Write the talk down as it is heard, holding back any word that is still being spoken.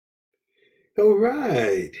All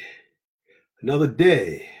right. Another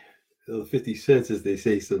day. Another 50 cents, as they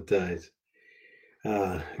say sometimes.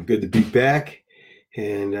 Good to be back.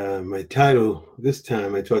 And my title this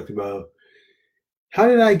time, I talked about how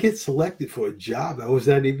did I get selected for a job I was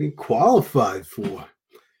not even qualified for?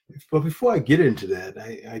 But before I get into that,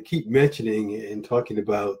 I keep mentioning and talking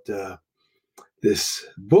about this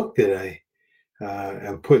book that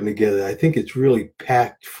I'm putting together. I think it's really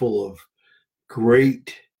packed full of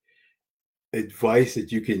great advice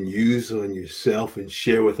that you can use on yourself and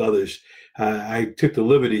share with others. I took the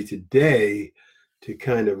liberty today to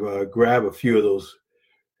kind of grab a few of those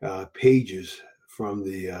pages from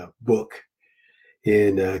the book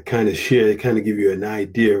and kind of share, kind of give you an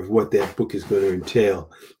idea of what that book is going to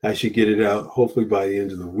entail. I should get it out hopefully by the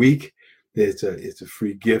end of the week. It's a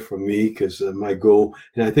free gift from me because my goal,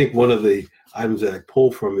 and I think one of the items that I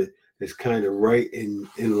pull from it is kind of right in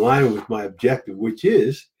line with my objective, which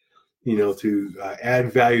is to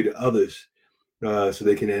add value to others, so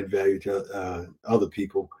they can add value to other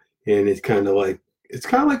people. And it's kind of like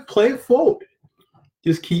play it forward.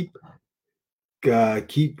 Just keep the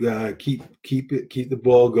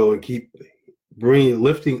ball going. Keep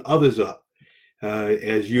lifting others up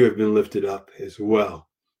as you have been lifted up as well.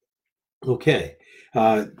 Okay,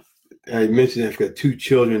 uh, I mentioned I've got two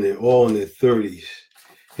children. They're all in their 30s,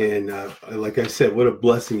 and like I said, what a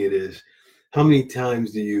blessing it is. How many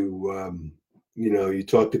times do you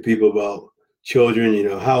talk to people about children?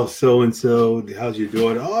 How's so and so? How's your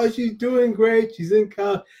daughter? Oh, she's doing great. She's in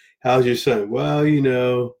college. How's your son? Well,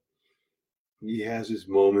 he has his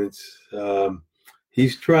moments.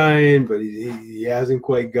 He's trying, but he hasn't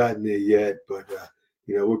quite gotten there yet. But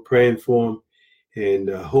we're praying for him, and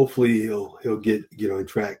hopefully he'll get on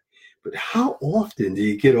track. But how often do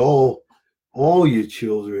you get all your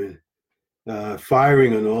children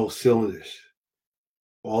firing on all cylinders?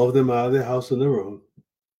 All of them out of their house on their own.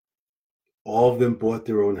 All of them bought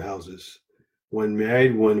their own houses. One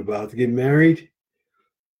married, one about to get married,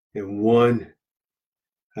 and one,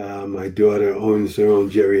 my daughter, owns her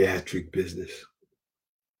own geriatric business.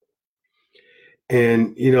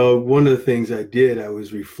 And, one of the things I did, I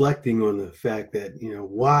was reflecting on the fact that,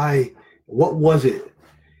 what was it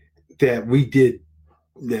that we did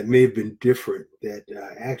that may have been different that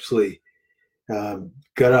actually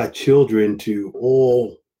got our children to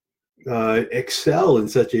all excel in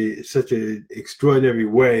such a extraordinary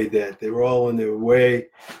way that they were all on their way.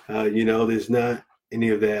 There's not any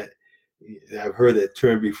of that. I've heard that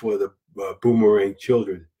term before, the boomerang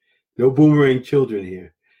children. No boomerang children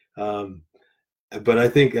here. But I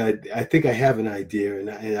think I have an idea,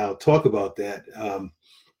 and I'll talk about that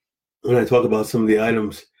when I talk about some of the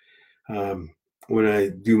items when I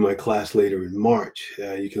do my class later in March.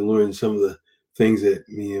 You can learn some of the things that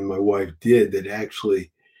me and my wife did that actually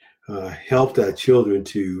helped our children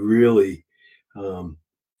to really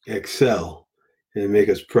excel and make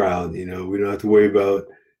us proud. We don't have to worry about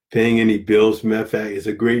paying any bills. Matter of fact, it's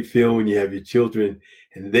a great feeling when you have your children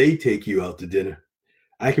and they take you out to dinner.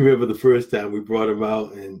 I can remember the first time we brought them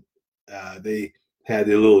out, and they had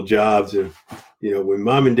their little jobs. And, when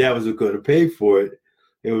mom and dad was going to pay for it,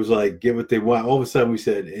 it was like, get what they want. All of a sudden we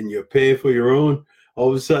said, and you're paying for your own. All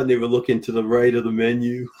of a sudden they were looking to the right of the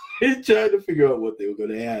menu and trying to figure out what they were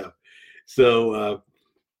going to have. So,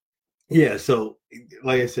 yeah, so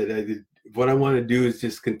like I said, what I want to do is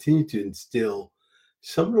just continue to instill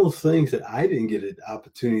some of those things that I didn't get an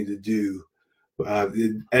opportunity to do. I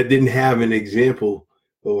didn't have an example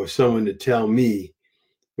or someone to tell me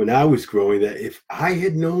when I was growing that if I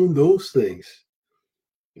had known those things,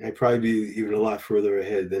 I'd probably be even a lot further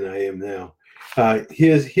ahead than I am now.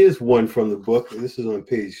 Here's one from the book. This is on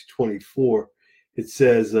page 24. It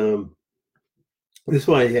says, this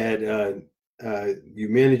one I had, you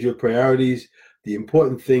manage your priorities. The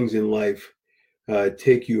important things in life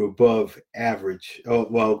take you above average. Oh,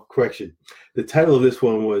 well, correction. The title of this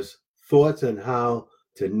one was Thoughts on How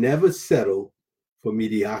to Never Settle for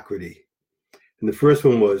Mediocrity. And the first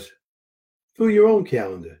one was, through your own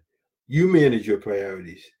calendar, you manage your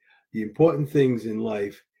priorities. The important things in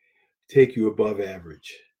life take you above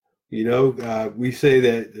average. We say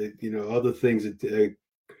that other things that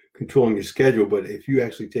controlling your schedule, but if you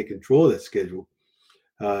actually take control of that schedule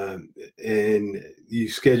and you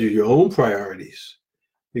schedule your own priorities,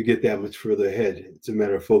 you get that much further ahead. It's a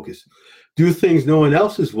matter of focus. Do things no one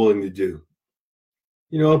else is willing to do.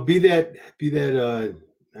 Be that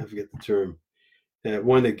I forget the term, that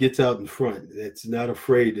one that gets out in front, that's not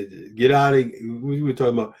afraid to get out of, we were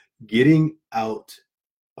talking about getting out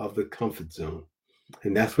of the comfort zone.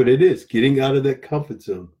 And that's what it is, getting out of that comfort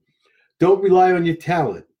zone. Don't rely on your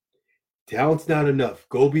talent. Talent's not enough.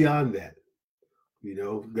 Go beyond that.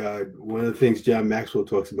 God, one of the things John Maxwell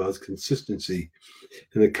talks about is consistency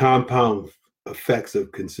and the compound effects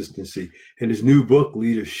of consistency. In his new book,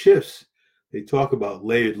 Leader Shifts, they talk about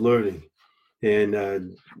layered learning.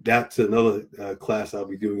 And that's another class I'll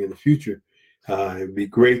be doing in the future. It'd be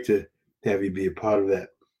great to have you be a part of that.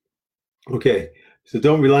 Okay, so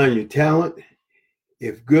don't rely on your talent.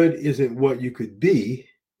 If good isn't what you could be,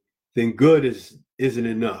 then good isn't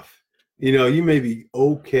enough. You may be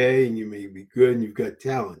okay and you may be good and you've got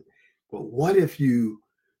talent, but what if you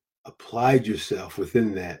applied yourself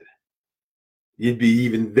within that? You'd be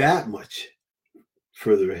even that much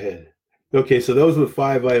further ahead. Okay, so those were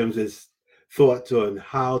 5 items as thoughts on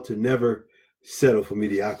how to never settle for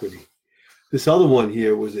mediocrity. This other one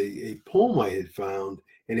here was a poem I had found,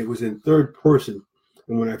 and it was in third person.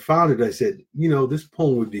 And when I found it, I said, this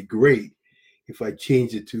poem would be great if I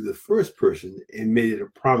changed it to the first person and made it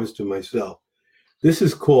a promise to myself. This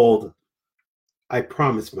is called I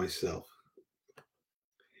Promise Myself.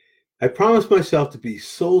 I promise myself to be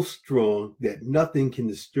so strong that nothing can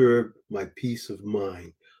disturb my peace of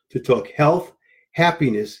mind, to talk health,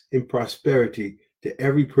 happiness, and prosperity to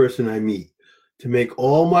every person I meet, to make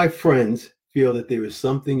all my friends feel that there is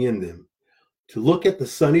something in them, to look at the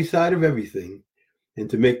sunny side of everything, and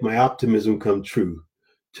to make my optimism come true,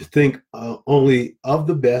 to think only of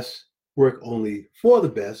the best, work only for the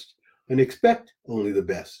best, and expect only the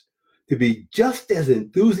best, to be just as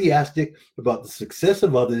enthusiastic about the success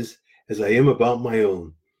of others as I am about my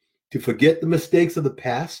own, to forget the mistakes of the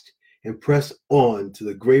past and press on to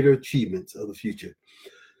the greater achievements of the future,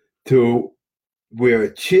 to wear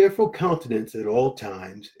a cheerful countenance at all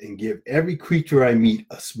times and give every creature I meet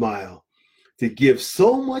a smile, to give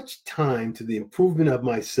so much time to the improvement of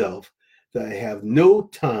myself that I have no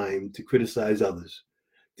time to criticize others,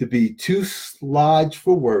 to be too large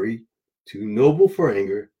for worry, too noble for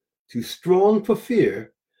anger, too strong for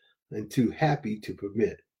fear, and too happy to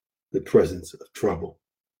permit the presence of trouble.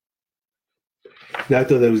 Now, I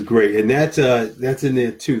thought that was great, and that's in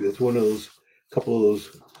there too. That's one of those couple of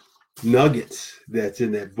those nuggets that's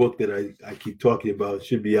in that book that I keep talking about. It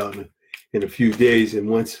should be out in a few days, and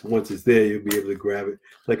once it's there, you'll be able to grab it.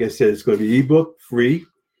 Like I said, it's going to be ebook free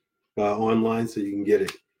online, so you can get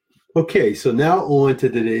it. Okay, so now on to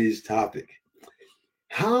today's topic.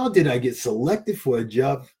 How did I get selected for a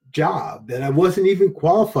job that I wasn't even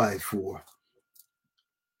qualified for?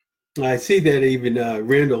 I see that even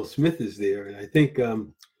Randall Smith is there, and I think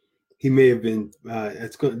he may have been.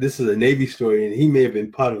 This is a Navy story, and he may have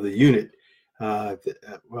been part of the unit. No,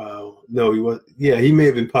 he was. Yeah, he may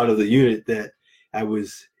have been part of the unit that I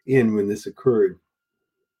was in when this occurred.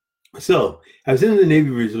 So I was in the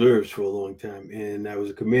Navy Reserves for a long time, and I was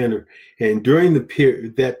a commander. And during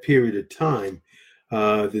that period of time,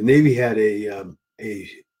 the Navy had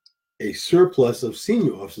a surplus of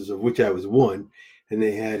senior officers, of which I was one, and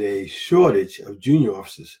they had a shortage of junior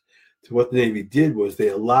officers. So what the Navy did was they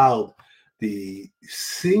allowed the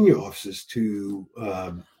senior officers to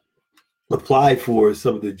apply for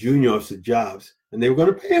some of the junior officer jobs, and they were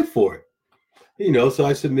going to pay them for it. So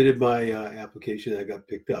I submitted my application, and I got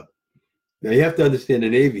picked up. Now you have to understand the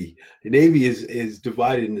Navy. The Navy is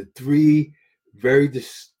divided into 3 very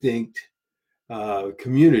distinct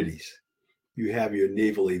communities. You have your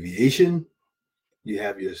naval aviation, you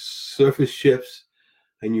have your surface ships,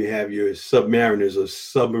 and you have your submariners or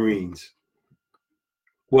submarines.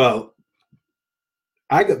 Well,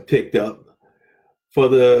 I got picked up for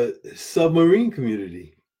the submarine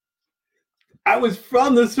community. I was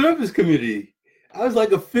from the surface community. I was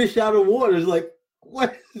like a fish out of water. It's like,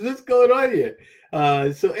 what is this going on here?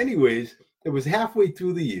 So anyways, it was halfway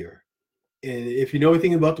through the year. And if you know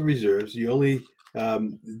anything about the reserves, you only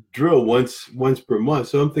drill once per month.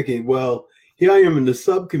 So I'm thinking, well, here I am in the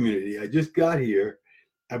sub community. I just got here.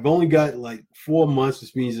 I've only got like 4 months,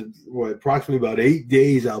 which means approximately about 8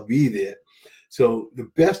 days I'll be there. So the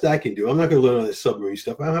best I can do, I'm not going to learn all this submarine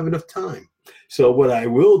stuff. I don't have enough time. So what I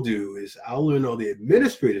will do is I'll learn all the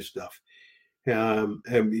administrative stuff.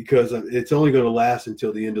 And because it's only going to last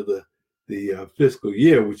until the end of the fiscal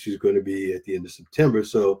year, which is going to be at the end of September.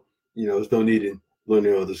 So, there's no need in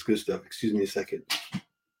learning all this good stuff. Excuse me a second.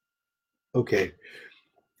 Okay.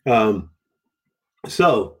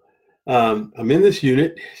 So I'm in this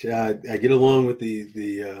unit. I get along with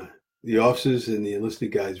the officers and the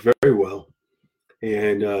enlisted guys very well.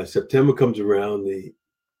 And September comes around. The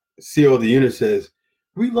CEO of the unit says,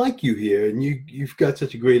 "We like you here, and you've got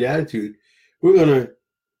such a great attitude. We're going to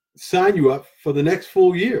sign you up for the next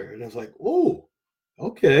full year." And I was like, "Oh,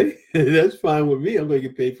 okay, that's fine with me. I'm going to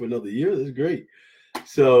get paid for another year. That's great."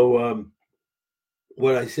 So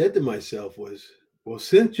what I said to myself was, well,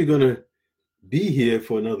 since you're going to be here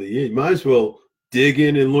for another year. You might as well dig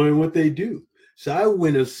in and learn what they do. So I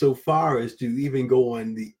went so far as to even go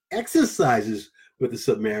on the exercises with the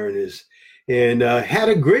Submariners and had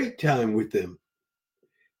a great time with them.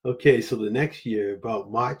 Okay, so the next year,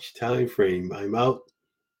 about March timeframe, I'm out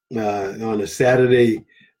on a Saturday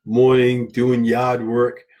morning doing yard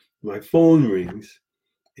work. My phone rings,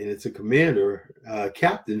 and it's a commander,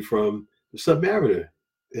 captain from the Submariner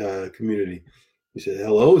community. He said,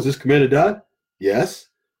 "Hello, is this Commander Dodd?" "Yes."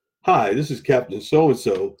 "Hi, this is Captain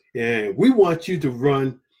so-and-so, and we want you to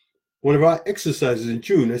run one of our exercises in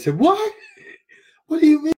June." I said, "What? What do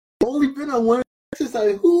you mean? I've only been on one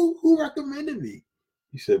exercise. Who recommended me?"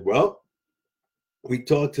 He said, "Well, we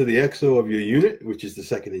talked to the XO of your unit, which is the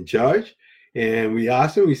second in charge, and we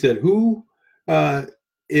asked him, we said,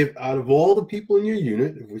 if out of all the people in your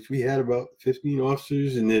unit, of which we had about 15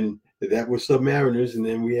 officers, and then that were Submariners, and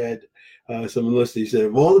then we had some enlisted, he said,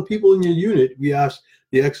 of all the people in your unit, we asked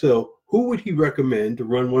the XO, who would he recommend to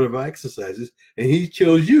run one of our exercises? And he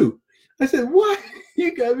chose you." I said, "What?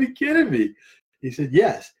 You gotta be kidding me." He said,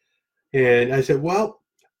 "Yes." And I said, "Well,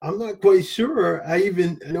 I'm not quite sure I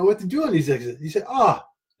even know what to do on these exercises." He said,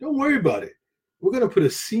 "Don't worry about it. We're going to put a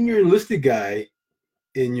senior enlisted guy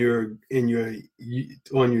on your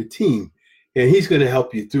team, and he's going to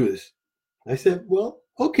help you through this." I said, "Well,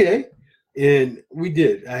 okay." And we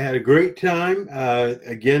did. I had a great time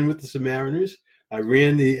again with the Submariners. I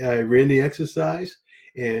ran the exercise,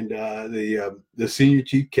 and the senior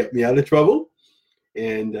chief kept me out of trouble,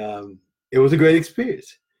 and it was a great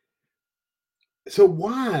experience. So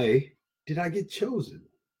why did I get chosen?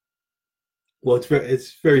 Well,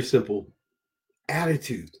 it's very simple.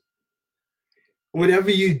 Attitude. Whatever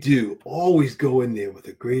you do, always go in there with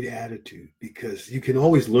a great attitude, because you can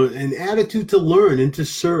always learn, an attitude to learn and to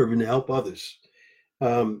serve and to help others.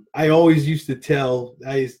 I always used to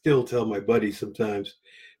I still tell my buddies sometimes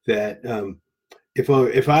that if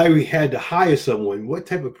I had to hire someone, what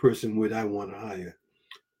type of person would I want to hire?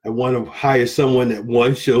 I want to hire someone that,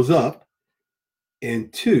 one, shows up,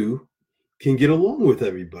 and two, can get along with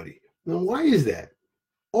everybody. Now, why is that?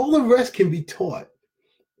 All the rest can be taught.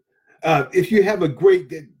 If you have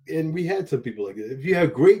and we had some people like that, if you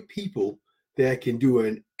have great people that can do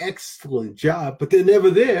an excellent job, but they're never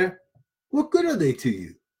there, what good are they to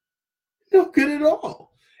you? No good at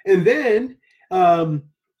all. And then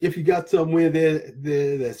if you got somewhere there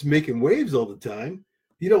that's making waves all the time,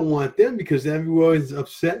 you don't want them, because everyone's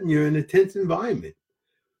upset and you're in a tense environment.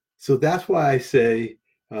 So that's why I say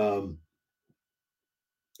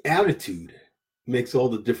attitude makes all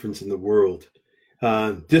the difference in the world.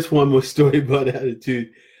 Just one more story about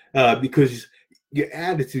attitude, because your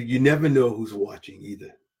attitude, you never know who's watching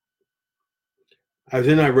either. I was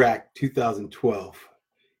in Iraq 2012.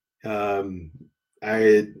 I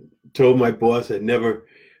had told my boss I'd never,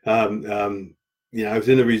 I was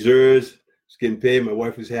in the reserves, was getting paid. My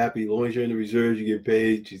wife was happy. As long as you're in the reserves, you get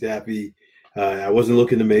paid. She's happy. I wasn't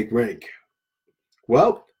looking to make rank.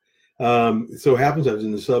 Well, it so happens I was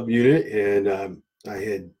in the sub unit, and I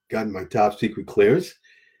had gotten my top secret clearance.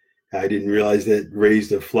 I didn't realize that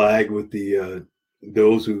raised a flag with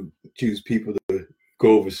those who choose people to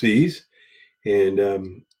go overseas. And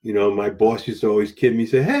my boss used to always kid me,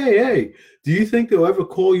 say, hey, do you think they'll ever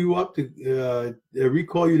call you up to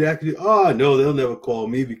recall you to active? Oh, no, they'll never call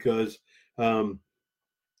me, because I'm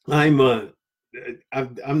not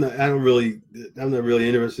really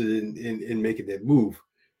interested in making that move.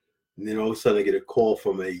 And then all of a sudden I get a call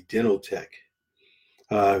from a dental tech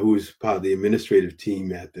who was part of the administrative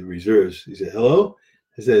team at the reserves. He said, "Hello?"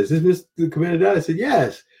 I said, "Is this Mr. Commander Dodd?" I said,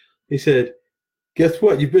 "Yes." He said, "Guess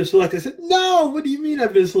what? You've been selected." I said, "No, what do you mean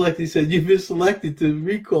I've been selected?" He said, "You've been selected to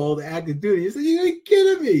recall to active duty." I said, "You're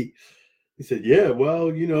kidding me." He said, "Yeah,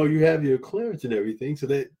 well, you have your clearance and everything, so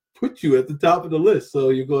that puts you at the top of the list. So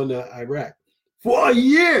you're going to Iraq for a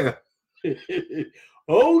year."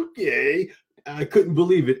 Okay. I couldn't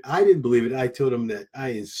believe it. I didn't believe it. I told him that I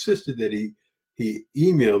insisted that he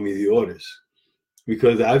emailed me the orders,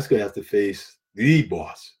 because I was going to have to face the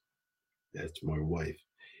boss. That's my wife.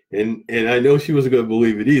 And I know she wasn't going to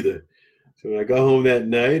believe it either. So when I got home that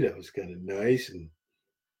night, I was kind of nice and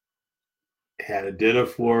had a dinner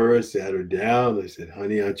for her, sat her down. I said,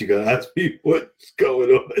 "Honey, aren't you going to ask me what's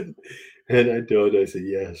going on?" And I told her, I said,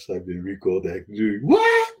 "Yes, I've been recalled to active duty."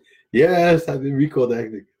 "What?" "Yes, I've been recalled to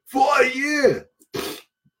active duty for a year."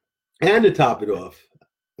 And to top it off,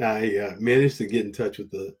 I managed to get in touch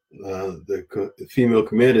with the female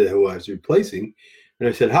commander who I was replacing. And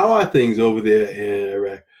I said, "How are things over there in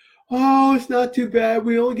Iraq?" "Oh, it's not too bad.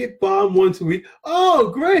 We only get bombed once a week." "Oh,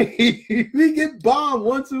 great." We get bombed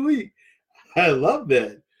once a week. I love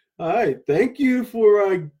that. All right. Thank you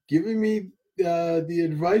for giving me the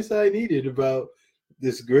advice I needed about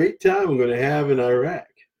this great time I'm going to have in Iraq.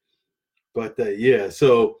 But yeah,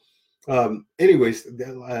 so anyways,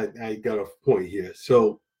 I got off point here.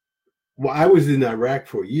 So well, I was in Iraq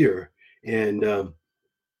for a year, and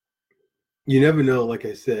you never know, like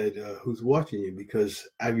I said, who's watching you, because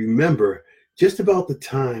I remember just about the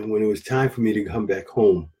time when it was time for me to come back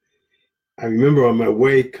home. I remember on my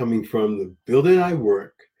way coming from the building I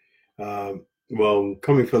work,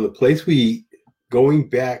 coming from the place we eat, going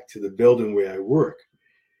back to the building where I work,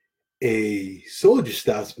 a soldier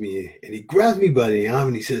stops me and he grabs me by the arm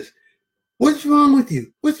and he says, "What's wrong with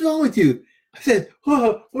you? What's wrong with you?" I said,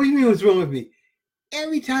 "Oh, what do you mean what's wrong with me?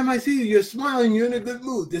 Every time I see you, you're smiling, you're in a good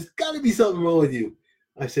mood. There's got to be something wrong with you."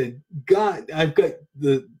 I said, "God, I've got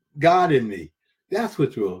the God in me. That's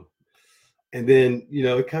what's wrong." And then,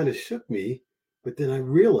 it kind of shook me. But then I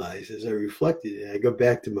realized as I reflected and I go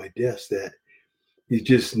back to my desk that you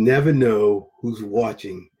just never know who's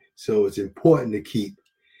watching. So it's important to keep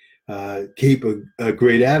a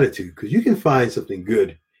great attitude, because you can find something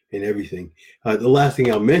good in everything. The last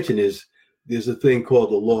thing I'll mention is there's a thing called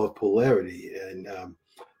the law of polarity. And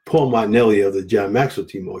Paul Martinelli of the John Maxwell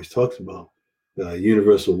team always talks about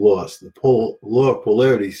universal laws. The law of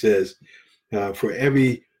polarity says for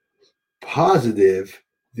every positive,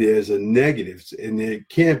 there's a negative, and there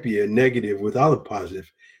can't be a negative without a positive.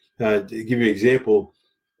 To give you an example,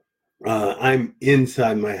 I'm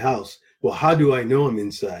inside my house. Well, how do I know I'm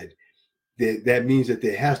inside? That means that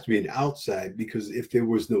there has to be an outside, because if there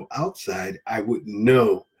was no outside, I wouldn't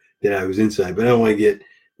know that I was inside. But I don't want to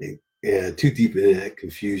get too deep into that,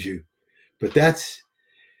 confuse you. But that's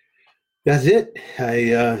it.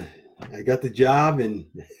 I got the job, and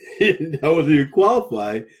I wasn't even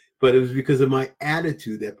qualified, but it was because of my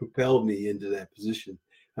attitude that propelled me into that position.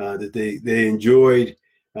 That they enjoyed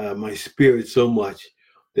my spirit so much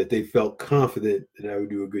that they felt confident that I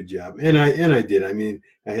would do a good job, and I did. I mean,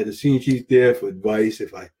 I had the senior chief there for advice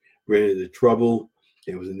if I ran into trouble.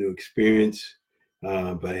 It was a new experience,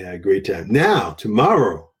 but I had a great time. Now,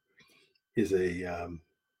 tomorrow is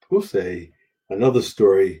we'll say another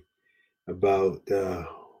story about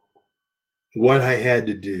what I had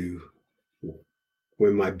to do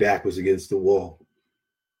when my back was against the wall.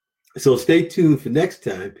 So stay tuned for next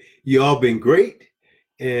time. You all been great.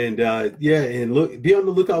 And be on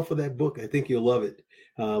the lookout for that book. I think you'll love it.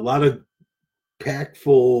 A lot of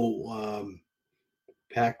packful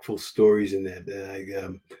stories in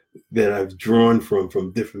that I've drawn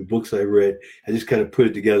from different books I read. I just kind of put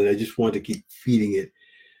it together. I just want to keep feeding it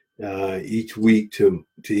each week to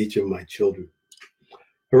each of my children.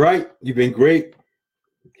 All right, you've been great.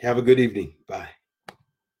 Have a good evening. Bye.